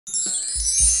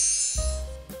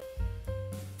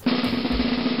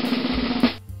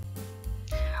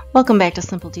Welcome back to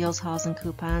Simple Deals, Hauls, and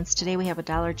Coupons. Today we have a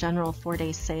Dollar General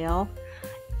 4-day sale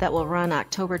that will run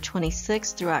October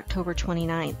 26th through October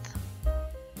 29th.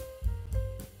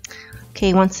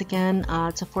 Okay, once again,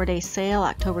 it's a 4-day sale,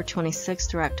 October 26th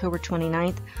through October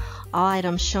 29th. All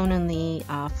items shown in the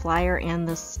flyer and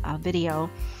this video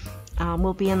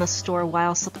will be in the store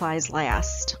while supplies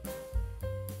last.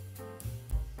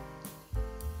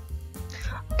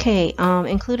 Okay,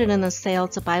 included in the sale,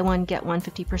 it's a buy one, get one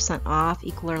 50% off,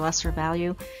 equal or lesser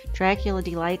value. Dracula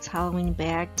Delights Halloween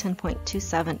Bag,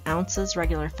 10.27 ounces,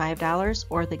 regular $5,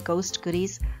 or the Ghost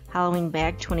Goodies Halloween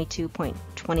Bag,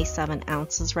 22.27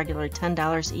 ounces, regular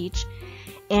 $10 each.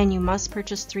 And you must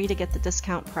purchase 3 to get the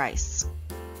discount price.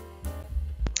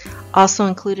 Also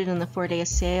included in the 4-day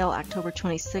sale, October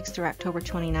 26th through October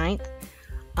 29th,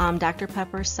 Dr.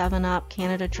 Pepper, 7-Up,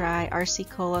 Canada Dry, RC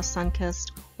Cola,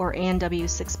 Sunkist, or A&W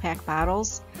 6-pack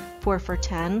bottles, 4 for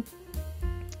 $10,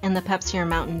 and the Pepsi or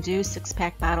Mountain Dew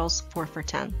 6-pack bottles, 4 for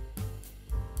 $10.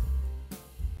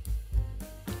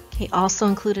 Okay, also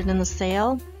included in the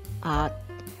sale,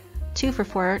 2 for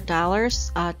 $4,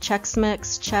 Chex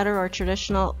Mix, Cheddar or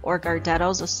Traditional, or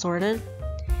Gardettos assorted,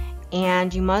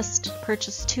 and you must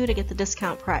purchase 2 to get the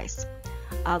discount price.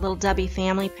 Little Debbie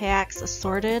Family Packs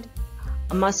assorted,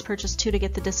 a must purchase 2 to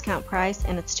get the discount price,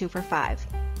 and it's 2 for $5.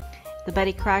 The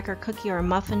Betty Crocker Cookie or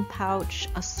Muffin Pouch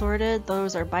assorted,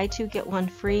 those are buy 2 get 1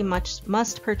 free,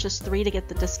 must purchase 3 to get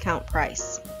the discount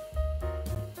price.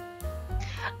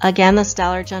 Again, this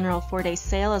Dollar General 4-day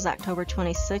sale is October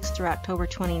 26th through October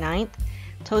 29th.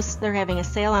 They're having a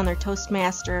sale on their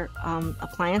Toastmaster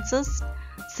appliances,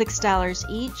 $6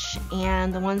 each,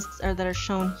 and the ones that are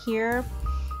shown here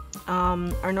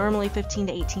are normally $15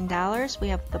 to $18. We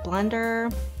have the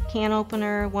blender, can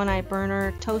opener, one-eye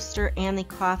burner, toaster, and the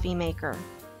coffee maker.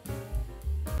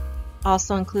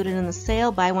 Also included in the sale,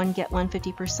 buy one get one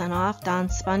 50% off, Dawn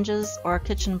sponges or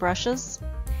kitchen brushes.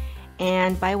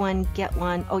 And buy one get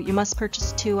one, you must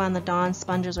purchase 2 on the Dawn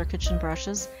sponges or kitchen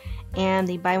brushes. And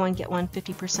the buy one get one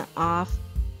 50% off,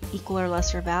 equal or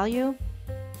lesser value.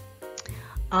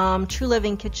 True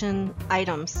Living kitchen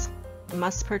items, you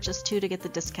must purchase 2 to get the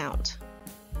discount.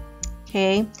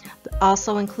 Okay,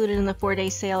 also included in the 4-day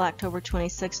sale, October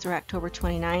 26th through October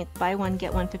 29th, buy one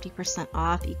get one 50%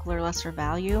 off, equal or lesser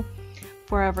value.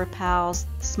 Forever Pals,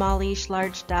 small leash,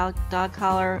 large dog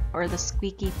collar, or the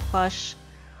squeaky plush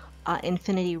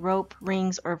infinity rope,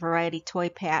 rings, or variety toy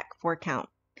pack, 4 count.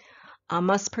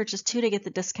 Must purchase 2 to get the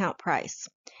discount price.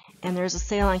 And there's a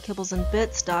sale on Kibbles and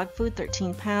Bits dog food,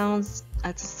 13 pounds.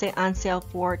 It's on sale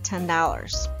for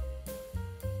 $10.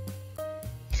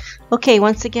 Okay,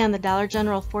 once again, the Dollar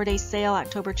General 4-day sale,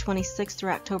 October 26th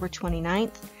through October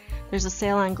 29th. There's a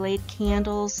sale on Glade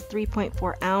candles,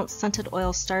 3.4 ounce, scented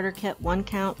oil starter kit, 1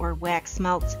 count, or wax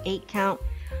melts, 8 count.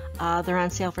 They're on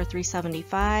sale for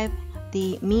 $3.75.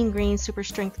 The Mean Green Super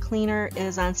Strength Cleaner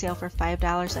is on sale for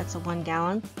 $5. That's a 1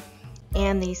 gallon.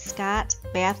 And the Scott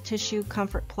Bath Tissue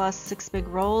Comfort Plus 6 big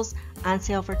rolls on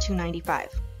sale for $2.95.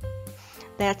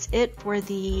 That's it for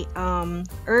the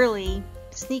early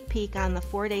sneak peek on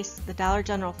the Dollar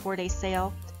General 4-day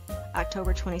sale,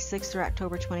 October 26th through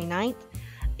October 29th.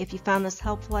 If you found this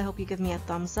helpful, I hope you give me a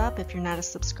thumbs up. If you're not a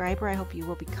subscriber, I hope you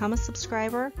will become a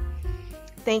subscriber.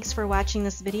 Thanks for watching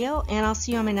this video, and I'll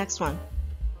see you on my next one.